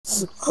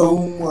It's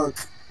homework.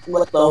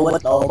 What the?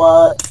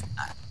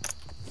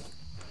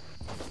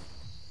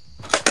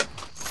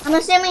 I'm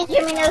assuming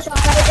Jimmy knows what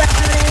playground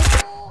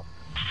is.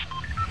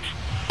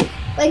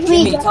 Like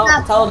Jimmy,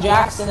 tell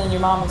Jackson and your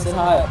mom said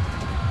hi.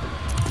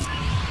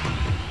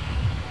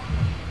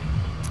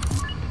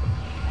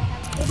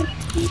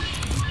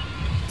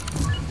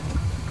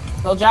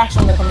 Tell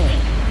Jackson to come in.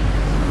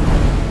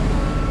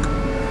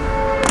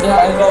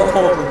 Yeah, and I'll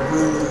talk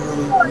really.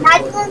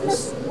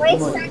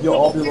 Yo,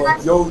 I'll be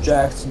like, yo,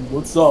 Jackson,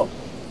 what's up?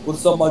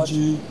 What's up, my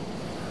G?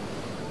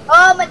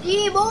 Oh, my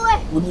G boy.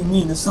 What do you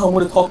mean? It's not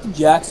what to talk to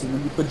Jackson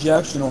when you put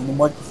Jackson on the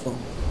microphone.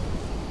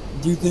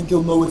 Do you think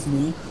he'll know it's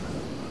me?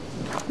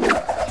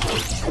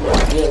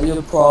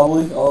 Yeah,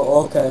 probably.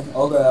 Oh, okay,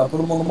 I'll put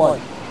him on the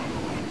mic.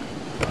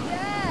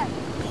 Yeah.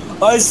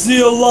 I see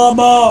a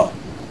llama!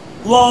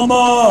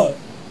 Llama!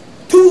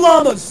 2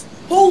 llamas!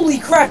 Holy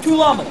crap, 2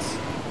 llamas!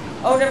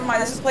 Oh, never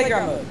mind, this is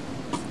playground mode.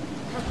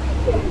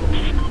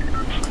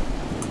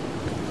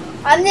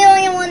 I'm the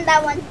only one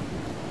that won.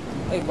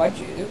 Wait, why'd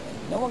you...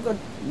 No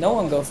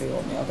one go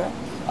field me, okay?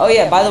 Oh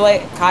yeah, by the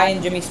way, Kai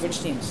and Jimmy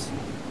switched teams.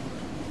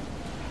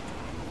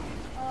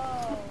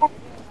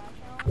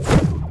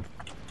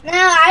 No,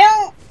 I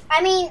don't.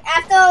 I mean,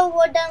 after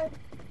we're done.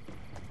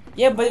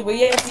 Yeah, but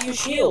we have to use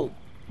shield.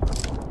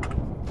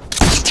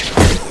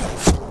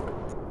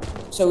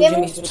 So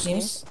Jimmy switched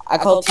teams. I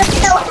called team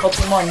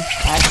 1.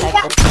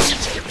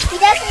 He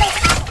doesn't make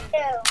have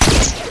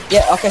to.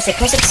 Yeah, okay, so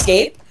press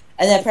escape,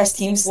 and then press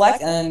team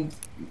select, and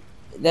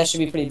that should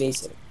be pretty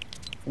basic.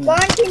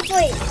 Quarantine,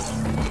 please.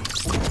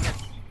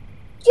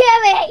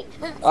 Jimmy!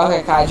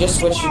 Okay, Kai, just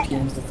switch your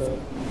teams to 3rd.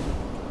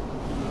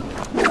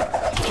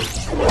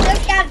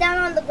 Just got down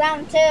on the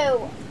ground,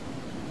 too.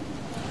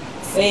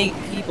 Fake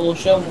people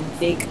show me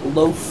fake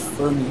loaf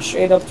for me.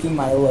 Straight up to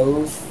my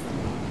loaf.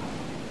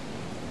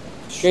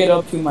 Straight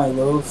up to my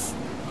loaf.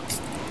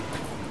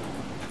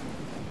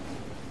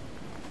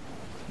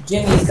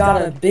 Jimmy's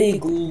got a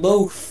big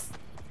loaf.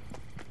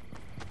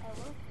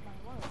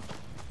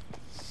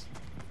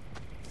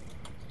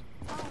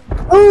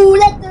 Ooh,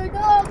 let the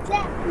dogs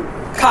out.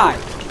 Kai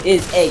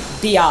is a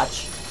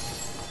biatch.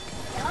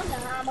 No,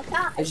 I'm a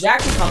cop. Is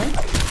Jackson coming?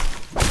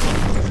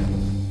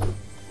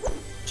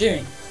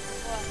 Jimmy.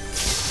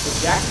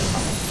 Is Jackson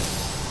coming?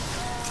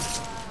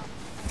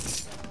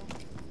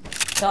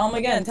 Tell him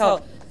again,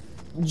 tell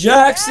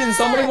Jackson,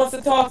 somebody wants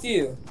to talk to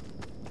you.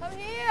 Come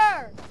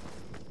here.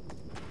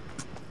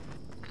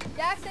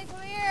 Jackson,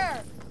 come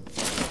here.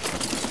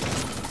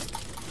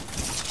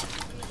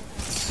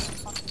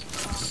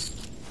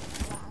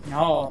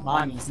 No,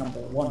 mommy's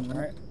 #1,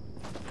 right?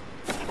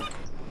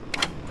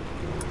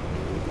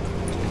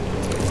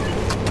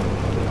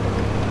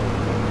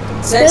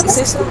 Say,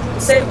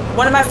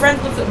 one of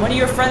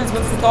your friends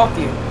wants to talk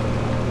to you.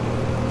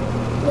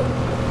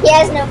 He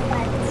has no friends.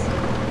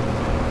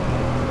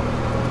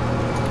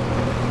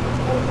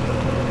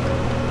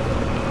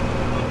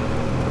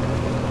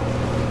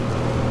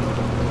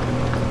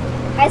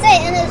 I say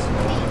in his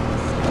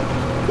dreams.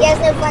 He has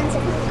no friends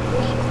in his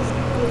dreams.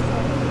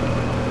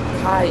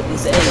 Kai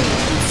is a...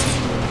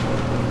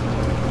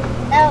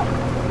 No.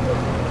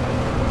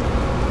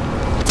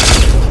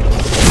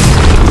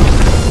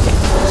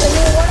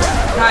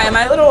 Kai, am I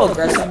a little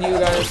aggressive to you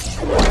guys?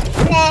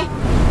 Nah.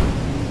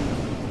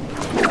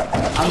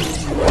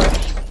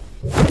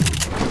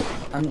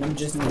 I'm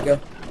just Nico.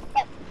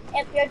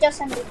 Yep, you're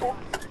just a Nico.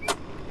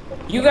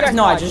 You guys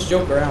know I just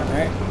joke around,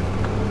 right?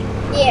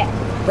 Yeah.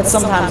 But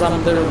sometimes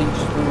I'm literally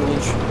just brutally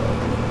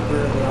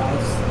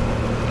honest.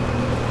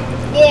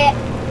 Yeah.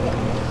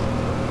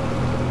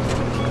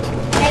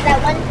 Like that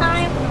one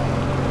time.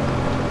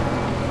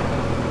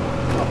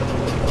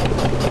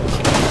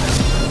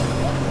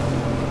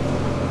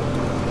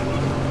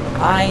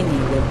 I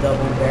need a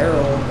double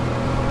barrel.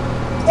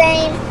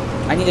 Same.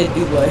 I need a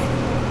double.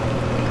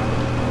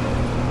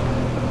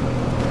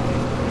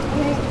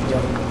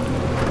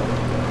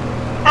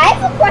 I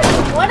have a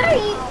question. What do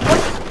you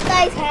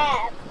guys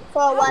have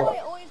for one? How do I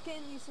always get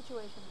in these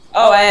situations?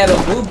 Oh, I have a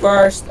blue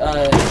burst,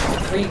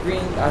 3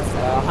 green,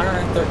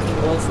 113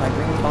 bullets, my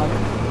green pump,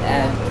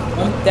 and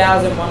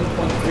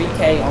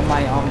 1,001.3k on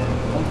my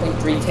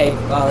 1.3k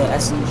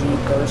SMG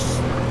burst.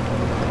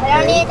 I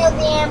don't need to know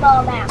the ammo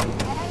amount. I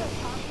have a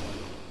common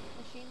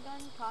machine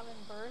gun, common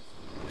burst.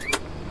 Then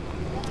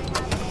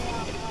I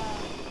have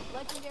a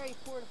legendary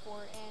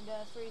 4-4 and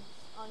 3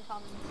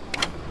 uncommon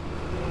sniper.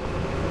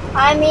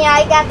 I mean,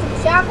 I got some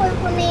chocolate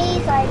for me,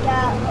 so I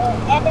got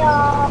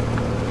Edel,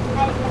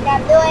 I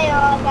got blue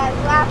arrow, I got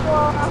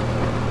grapple.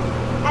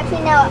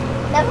 Actually, no,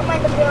 never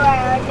mind the blue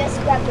arrow, I just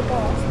grabbed the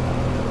balls.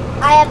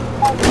 I have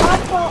a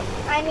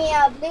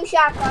blue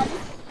shotgun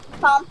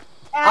pump.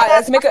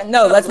 Let's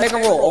make a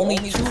rule. Only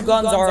 2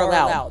 guns are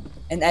allowed: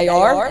 an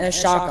AR and a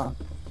shotgun.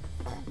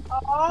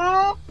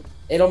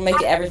 It'll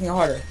make everything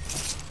harder.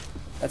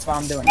 That's what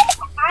I'm doing.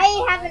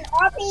 I have an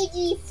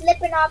RPG,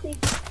 flipping RPG.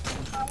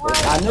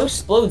 No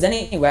explodes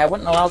anyway. I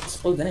wouldn't allow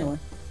explodes anyway.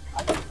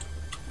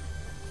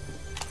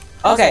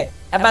 Okay,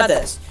 how about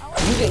this?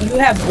 You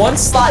have one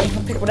slot, you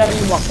can pick whatever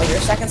you want, but your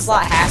second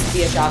slot has to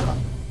be a shotgun.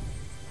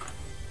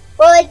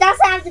 Well, it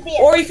doesn't have to be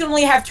Or you can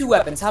only have 2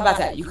 weapons. How about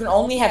that? You can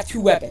only have 2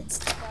 weapons.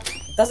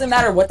 It doesn't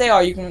matter what they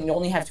are, you can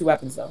only have 2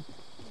 weapons, though.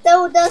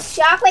 So does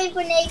shockwave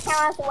grenade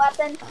count as a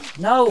weapon?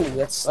 No,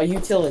 it's a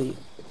utility.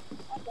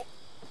 Okay.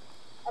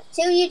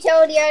 2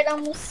 utility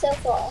items so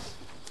far.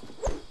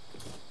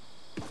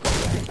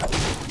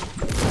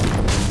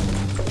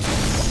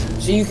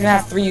 So you can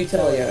have 3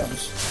 utility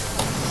items.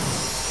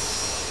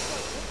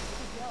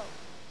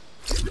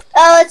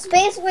 Oh, it's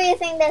basically a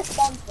thing that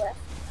spawns with.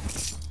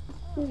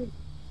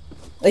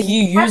 Like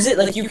you use it,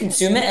 like you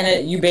consume it,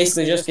 and you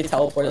basically just get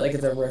teleported like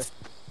it's a rift.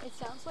 It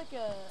sounds like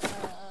a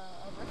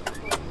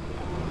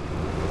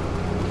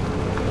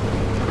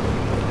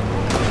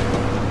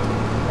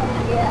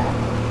Yeah.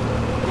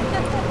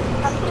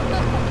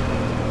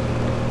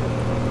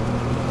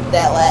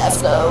 That laugh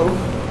though.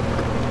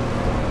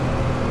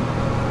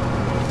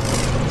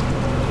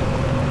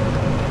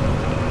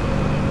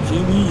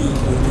 Jimmy is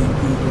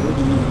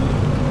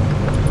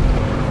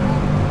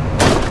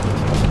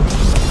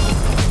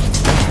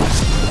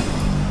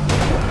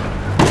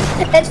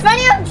It's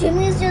funny how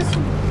Jimmy's just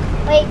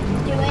like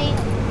doing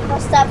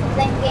stuff and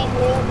then getting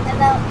loot, and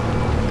then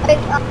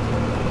like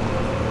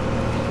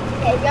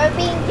yeah, you're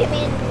being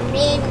Jimmy and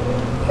me and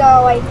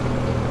go like,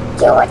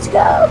 yo, let's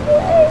go.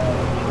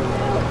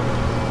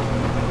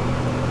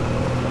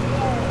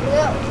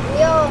 Yeah,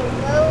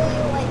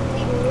 we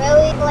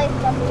really like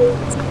the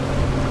loot.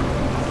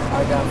 I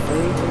got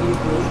free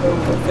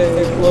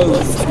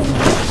clothes.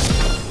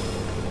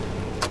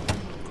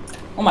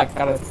 Oh my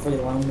god, it's free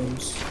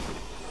loans.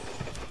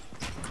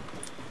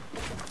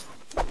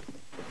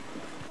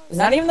 It's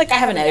not even like I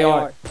have an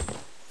AR.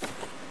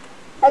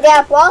 I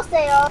got a ball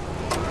sale.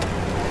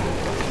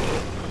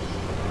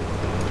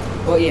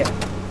 Well, yeah.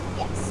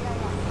 Yes.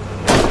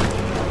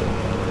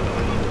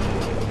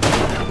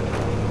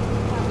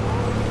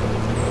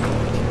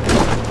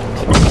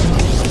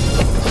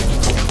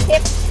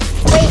 Wait,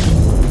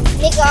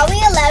 Nick, are we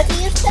allowed to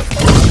use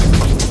pistols?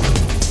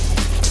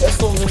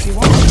 Pistols if you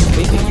want.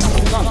 Basically, only have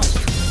 2 guns.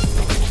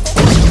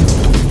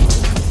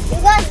 2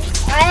 guns.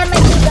 I have my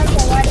 2 guns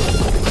already.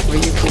 Where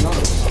you 2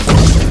 guns?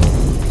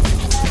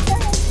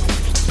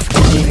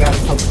 You gotta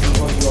tell people you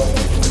are.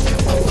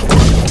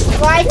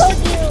 Well, I told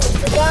you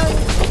the guns.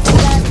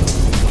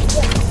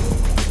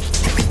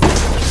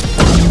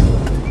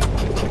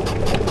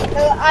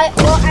 So I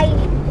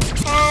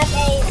have a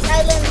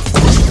silence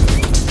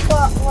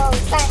scope,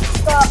 silence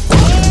scope,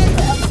 and a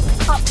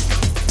pump.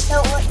 No,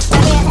 I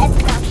mean a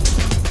headshot.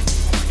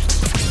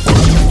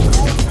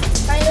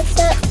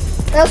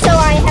 Also,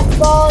 I have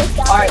balls.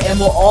 Alright, and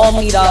we'll all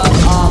meet up,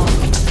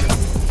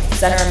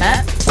 center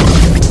Matt.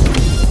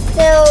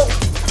 So,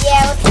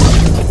 yeah.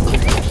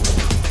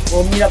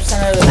 We'll meet up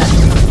center of the map.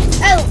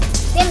 Oh,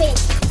 Jimmy, you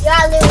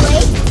got a little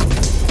late?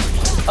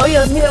 Oh yeah,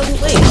 let's meet up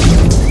late.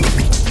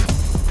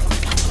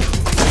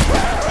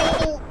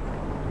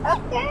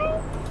 Okay.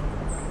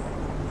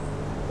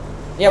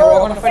 Yeah, we're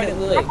all gonna fight at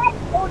late.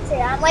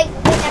 I'm like,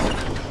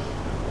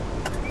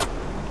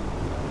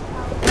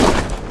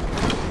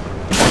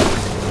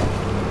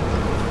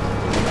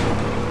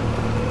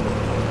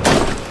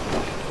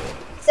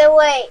 so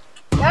wait,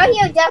 you're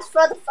here just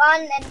for the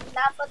fun and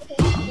not for the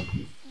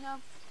PvP? no.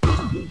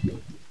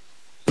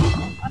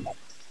 Okay.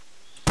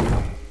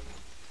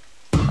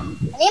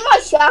 I need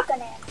more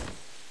shotgun ammo.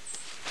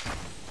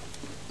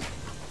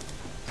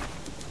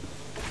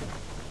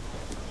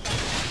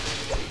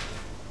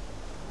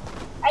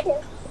 I do.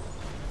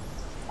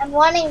 I'm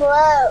running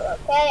low,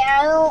 okay?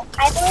 I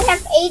only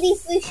have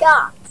 83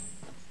 shots.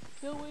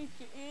 Don't waste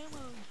your ammo,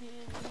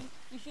 Jimmy.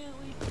 You shouldn't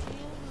waste your ammo,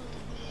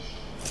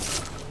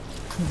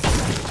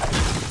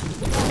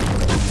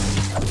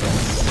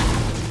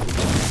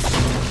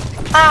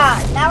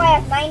 Now I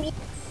have 90.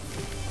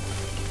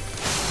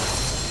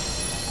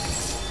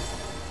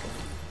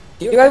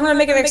 You guys wanna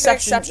make an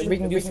exception? We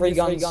can do 3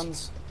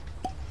 guns.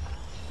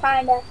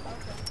 Kinda.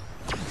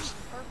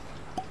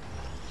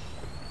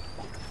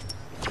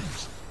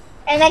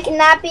 And it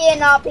cannot be an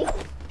RP.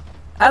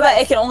 How about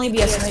it can only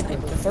be a sniper?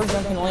 The 3rd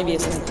gun can only be a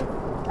sniper.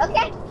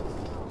 Okay.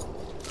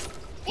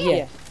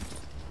 Yeah.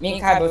 Me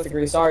and Kai both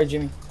agree. Sorry,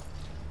 Jimmy.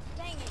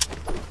 Dang it.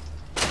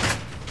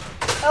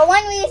 Well,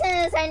 one reason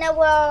is I know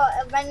where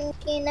a vending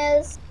machine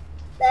is.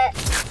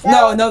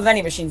 So, No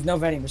vending machines. No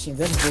vending machines.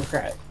 That's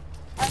bullcrap.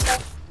 Okay.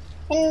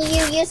 Can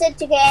you use it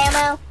to get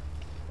ammo?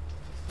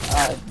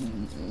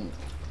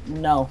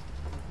 No.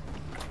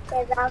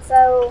 There's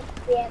also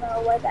the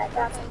ammo with that.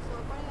 That's Okay, so we're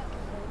playing at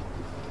Lake.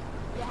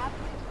 You have to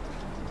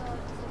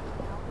now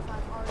because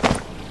I'm already.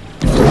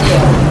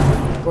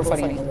 We're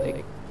fighting in the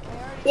lake.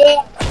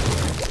 yeah.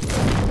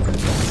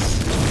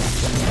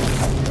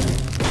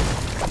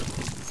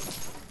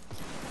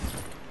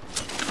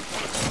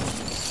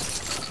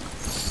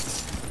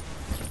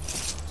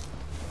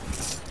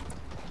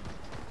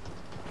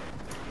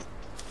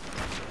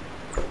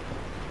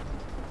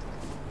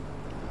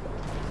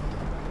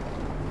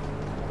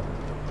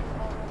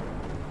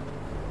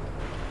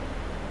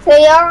 So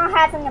you're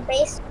having a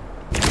base?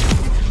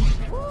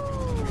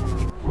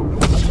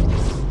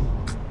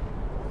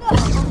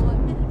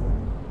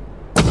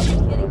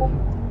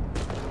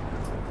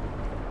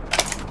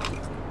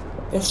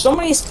 There's so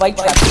many spike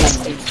traps in that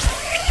place.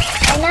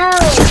 I know.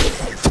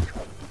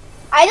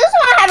 I just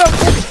want to have a.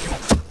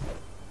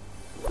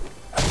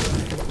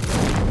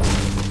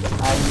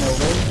 I know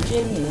where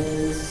Jimmy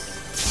is.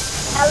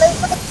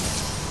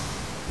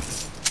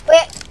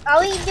 Wait, are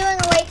we doing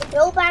like a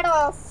build battle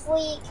or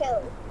free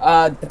kill?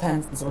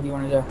 Depends. So what do you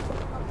want to do?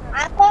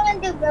 I'm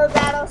going to do build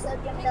battle so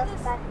Jim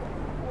doesn't back.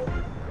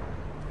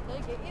 Did I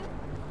get you?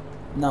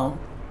 No.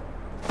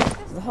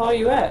 Where the hell are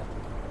you at?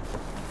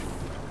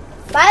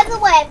 By the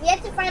way, I've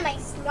yet to find my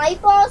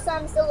sniper, so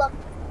I'm still looking.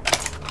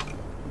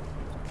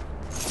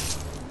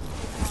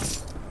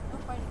 No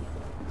fighting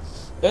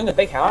yet. They're in the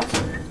big house?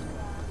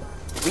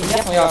 We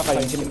definitely are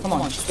fighting, Jimmy. Come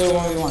on, just do it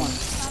 1v1.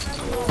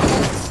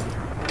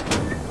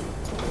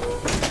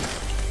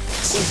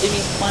 Jimmy,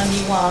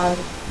 1v1.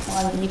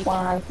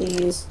 1v1,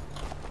 please.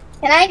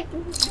 Can I?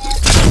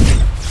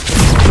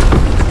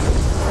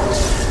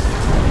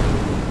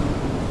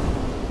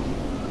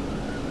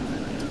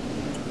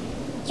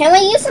 Can we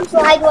use some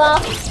slide wall?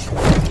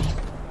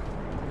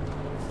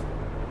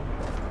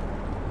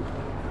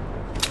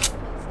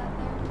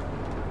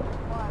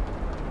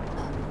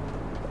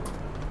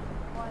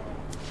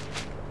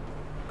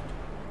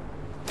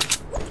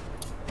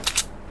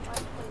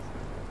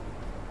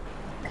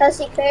 Cause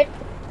he could.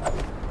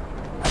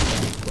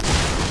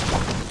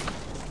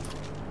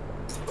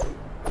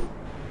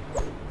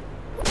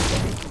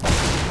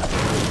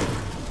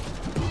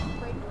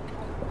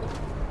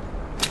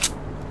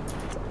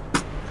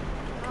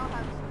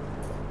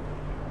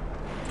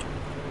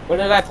 Where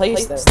did I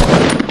place this?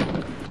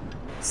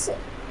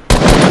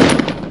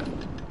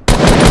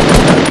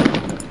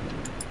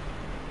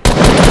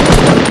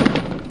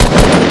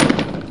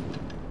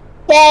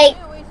 Okay.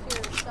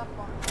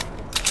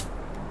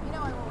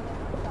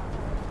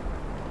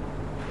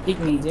 Peek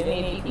me,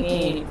 Jimmy, peek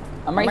me.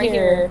 I'm right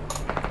here.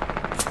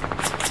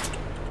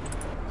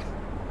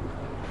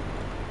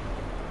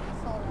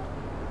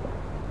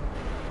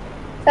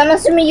 So I'm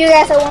assuming you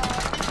guys are one.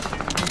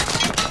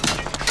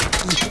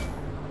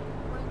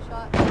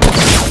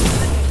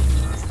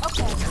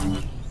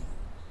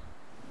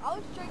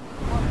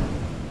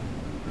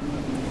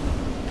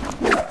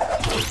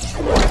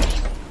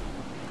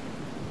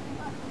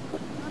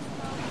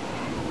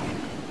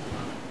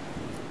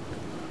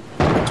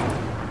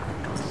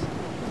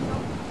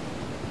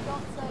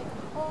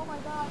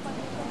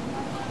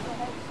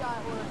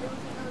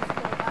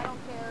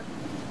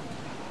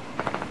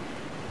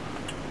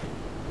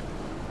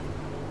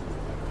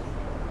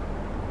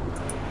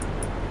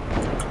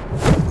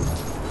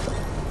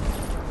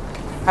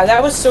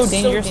 That was so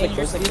dangerous, like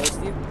close to you.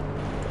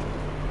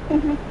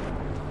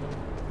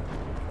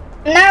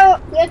 No,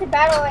 you're the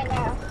battle right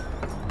now.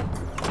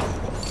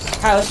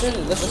 Hi, let's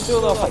just do a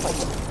little fight.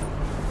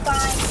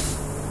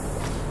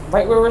 Fine.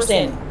 Right where we're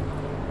standing.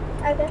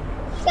 Okay.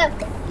 Go.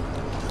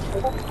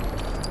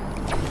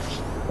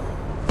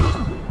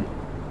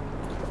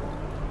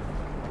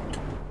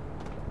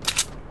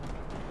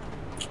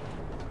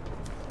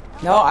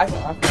 No,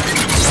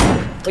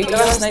 Wait, you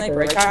got a sniper,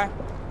 right, Kai?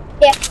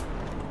 Yeah.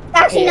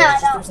 Actually, Yeah,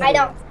 no, I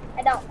don't.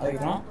 Oh, you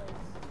don't?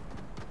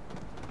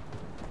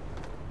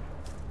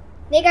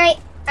 Nick,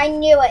 I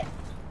knew it.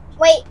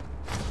 Wait,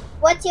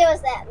 what tier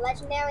was that?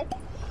 Legendary?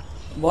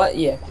 What?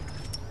 Yeah.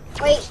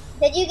 Wait,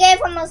 did you give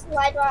him a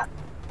slide drop?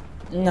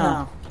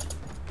 No.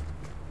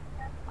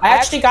 I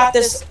actually got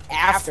this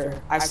after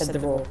I said the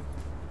rule.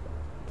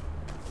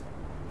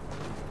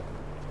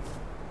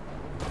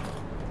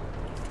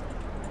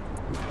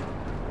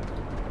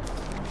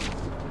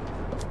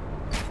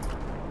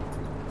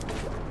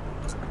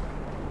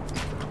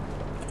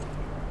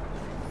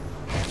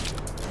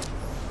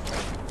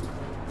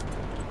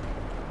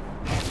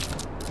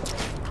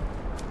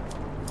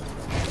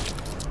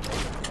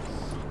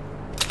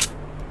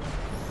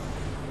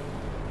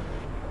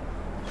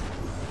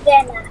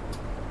 They're not.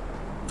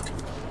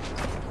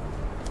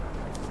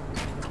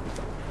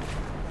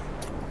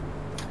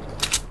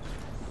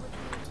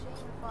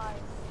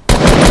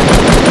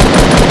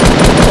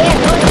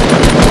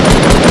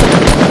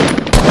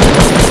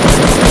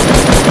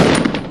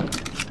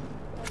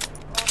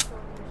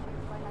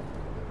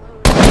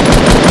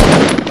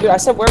 Dude, I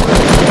said where we're.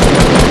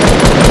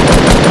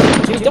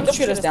 Dude, don't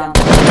shoot us down.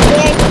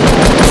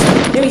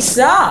 Jimmy,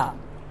 stop!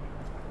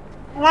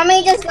 Want me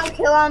to just go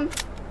kill him?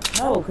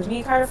 No, because me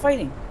and Kai are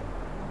fighting.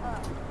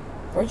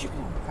 Where'd you go,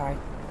 Kai?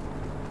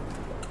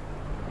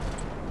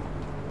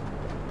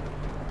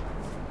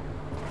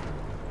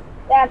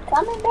 They're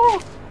coming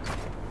back.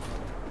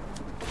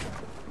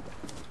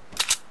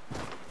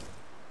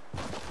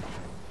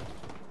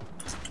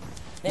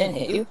 They didn't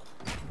hit you.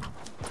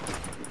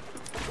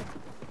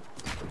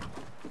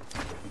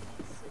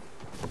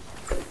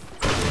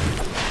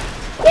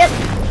 Yep.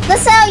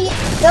 Let's how you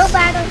go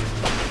battle.